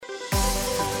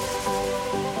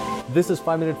This is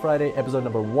 5 Minute Friday, episode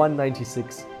number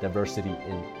 196, Diversity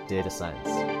in Data Science.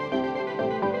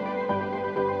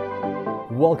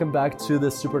 Welcome back to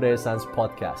the Super Data Science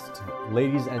podcast.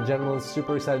 Ladies and gentlemen,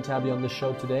 super excited to have you on the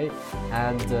show today.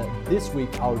 And this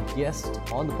week, our guest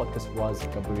on the podcast was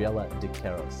Gabriela de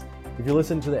Queiroz. If you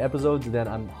listened to the episode, then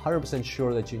I'm 100%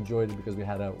 sure that you enjoyed it because we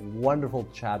had a wonderful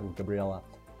chat with Gabriela.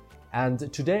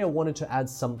 And today I wanted to add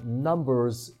some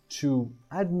numbers to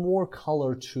add more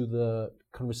color to the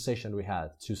conversation we had,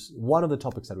 to one of the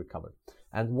topics that we covered.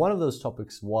 And one of those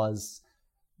topics was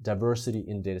diversity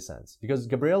in data science. Because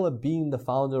Gabriela, being the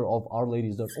founder of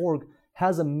OurLadies.org,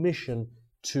 has a mission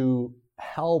to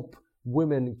help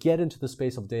women get into the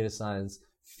space of data science,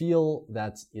 feel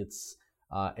that it's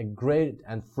a great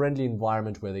and friendly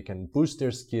environment where they can boost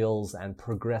their skills and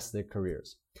progress their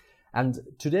careers. And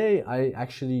today I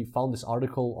actually found this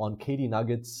article on KD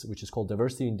Nuggets, which is called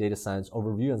Diversity in Data Science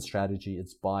Overview and Strategy.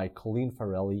 It's by Colleen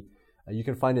Farrelly. You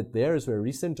can find it there, it's very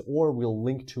recent, or we'll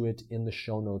link to it in the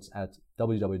show notes at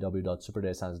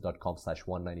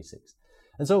www.superdatascience.com/196.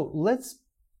 And so let's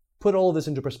put all this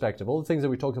into perspective. All the things that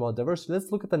we talked about diversity, let's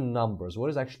look at the numbers. What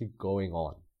is actually going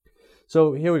on?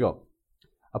 So here we go.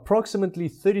 Approximately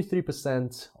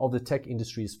 33% of the tech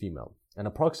industry is female, and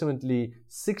approximately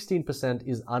 16%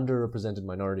 is underrepresented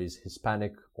minorities,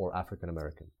 Hispanic or African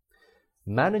American.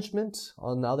 Management,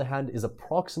 on the other hand, is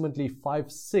approximately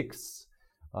 5/6,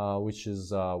 which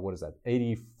is,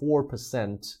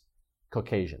 84%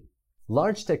 Caucasian.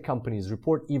 Large tech companies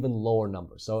report even lower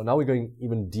numbers. So now we're going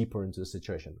even deeper into the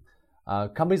situation.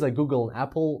 Companies like Google and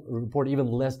Apple report even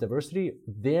less diversity.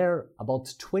 There,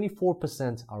 about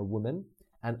 24% are women,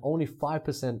 and only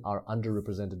 5% are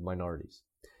underrepresented minorities.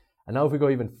 And now if we go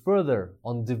even further,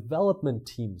 on development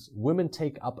teams, women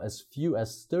take up as few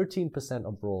as 13%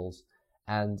 of roles,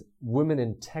 and women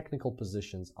in technical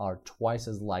positions are twice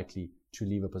as likely to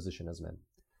leave a position as men.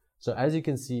 So as you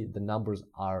can see, the numbers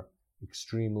are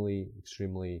extremely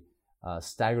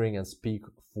staggering and speak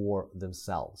for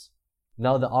themselves.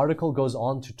 Now the article goes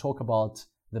on to talk about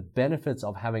the benefits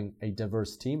of having a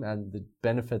diverse team, and the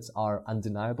benefits are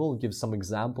undeniable. It gives some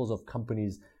examples of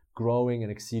companies growing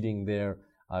and exceeding their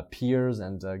peers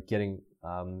and getting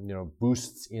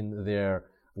boosts in their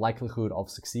likelihood of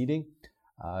succeeding.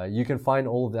 You can find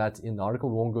all of that in the article.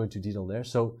 We won't go into detail there.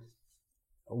 So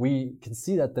we can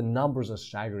see that the numbers are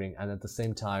staggering, and at the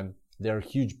same time there are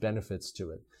huge benefits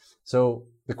to it. So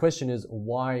the question is,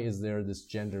 why is there this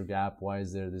gender gap? Why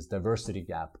is there this diversity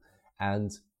gap?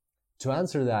 And to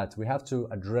answer that, we have to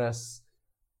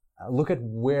look at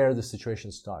where the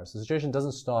situation starts. The situation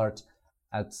doesn't start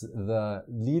at the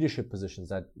leadership positions,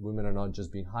 that women are not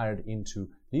just being hired into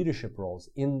leadership roles.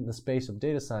 In the space of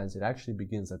data science, it actually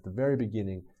begins at the very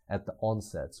beginning, at the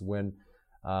onsets, when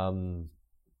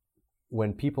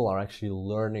people are actually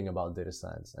learning about data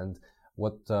science. And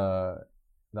what the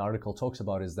article talks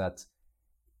about is that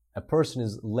a person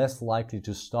is less likely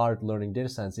to start learning data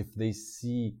science if they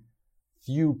see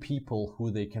few people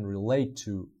who they can relate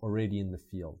to already in the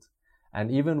field. And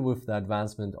even with the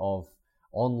advancement of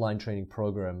online training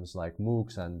programs like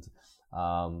MOOCs and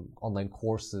online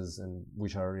courses, and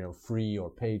which are free or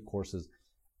paid courses,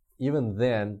 even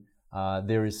then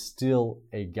there is still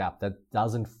a gap that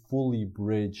doesn't fully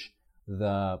bridge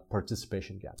the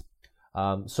participation gap.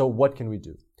 So what can we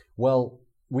do? Well,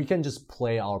 we can just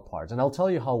play our part, and I'll tell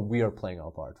you how we are playing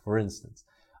our part. For instance,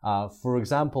 for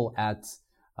example, at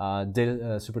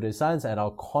Super Data Science, at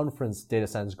our conference Data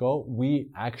Science Go, we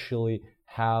actually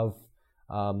have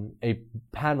a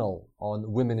panel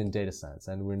on women in data science,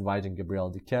 and we're inviting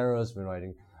Gabriela de Queiroz, we're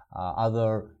inviting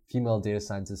other female data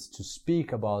scientists to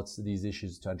speak about these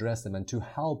issues, to address them, and to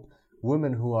help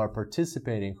women who are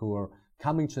participating, who are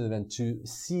coming to the event, to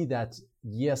see that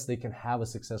yes, they can have a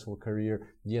successful career.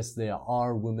 Yes, there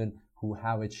are women who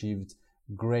have achieved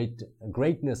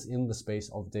greatness in the space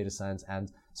of data science.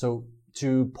 And so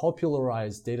to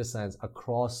popularize data science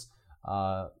across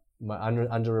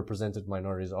underrepresented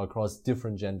minorities or across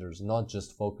different genders, not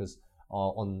just focus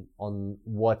on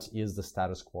what is the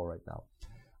status quo right now.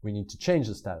 We need to change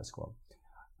the status quo.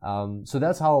 So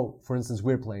that's how, for instance,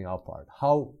 we're playing our part.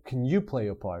 How can you play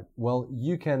your part? Well,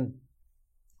 you can,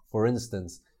 for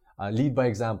instance, lead by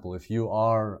example. If you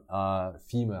are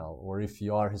female, or if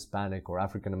you are Hispanic or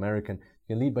African American,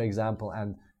 you can lead by example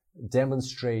and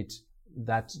demonstrate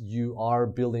that you are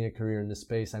building a career in this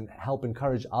space, and help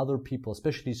encourage other people,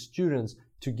 especially students,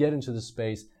 to get into the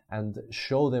space and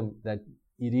show them that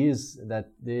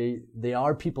they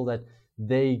are people that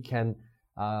they can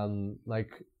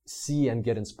see and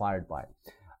get inspired by.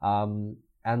 And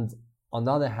on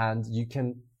the other hand, you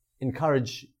can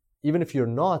encourage even if you're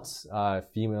not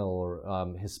female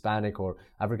or Hispanic or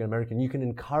African American, you can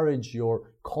encourage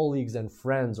your colleagues and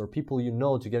friends or people you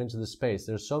know to get into this space.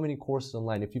 There's so many courses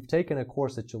online. If you've taken a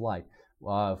course that you like,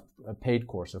 a paid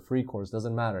course, a free course,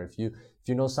 doesn't matter. If you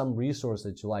know some resource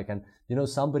that you like, and you know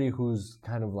somebody who's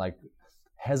kind of like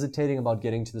hesitating about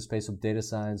getting to the space of data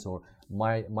science or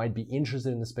might be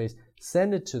interested in the space,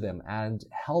 send it to them and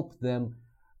help them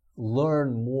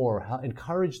learn more,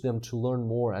 encourage them to learn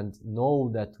more, and know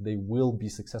that they will be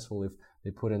successful if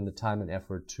they put in the time and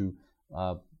effort to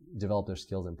develop their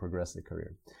skills and progress their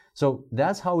career. So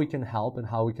that's how we can help and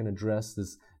how we can address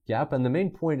this gap. And the main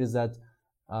point is that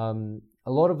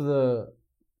a lot of the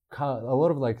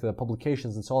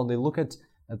publications and so on, they look at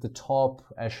the top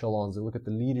echelons, they look at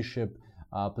the leadership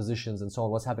positions and so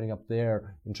on, what's happening up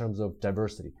there in terms of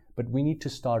diversity. But we need to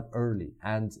start early.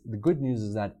 And the good news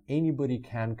is that anybody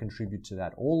can contribute to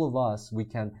that. All of us, we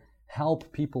can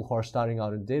help people who are starting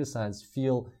out in data science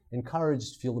feel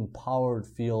encouraged, feel empowered,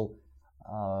 feel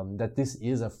that this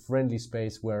is a friendly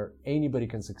space where anybody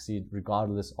can succeed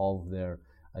regardless of their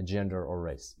gender or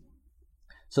race.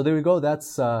 So there we go.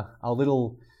 That's our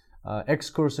little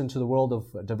excursus into the world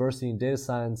of diversity in data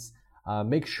science.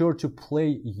 Make sure to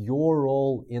play your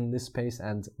role in this space,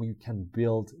 and we can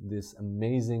build this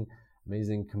amazing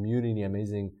community,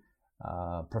 amazing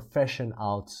profession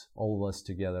out, all of us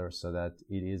together, so that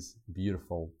it is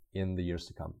beautiful in the years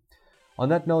to come. On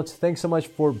that note, thanks so much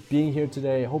for being here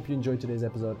today. I hope you enjoyed today's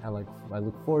episode, and I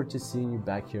look forward to seeing you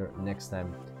back here next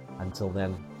time. Until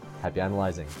then, happy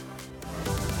analyzing.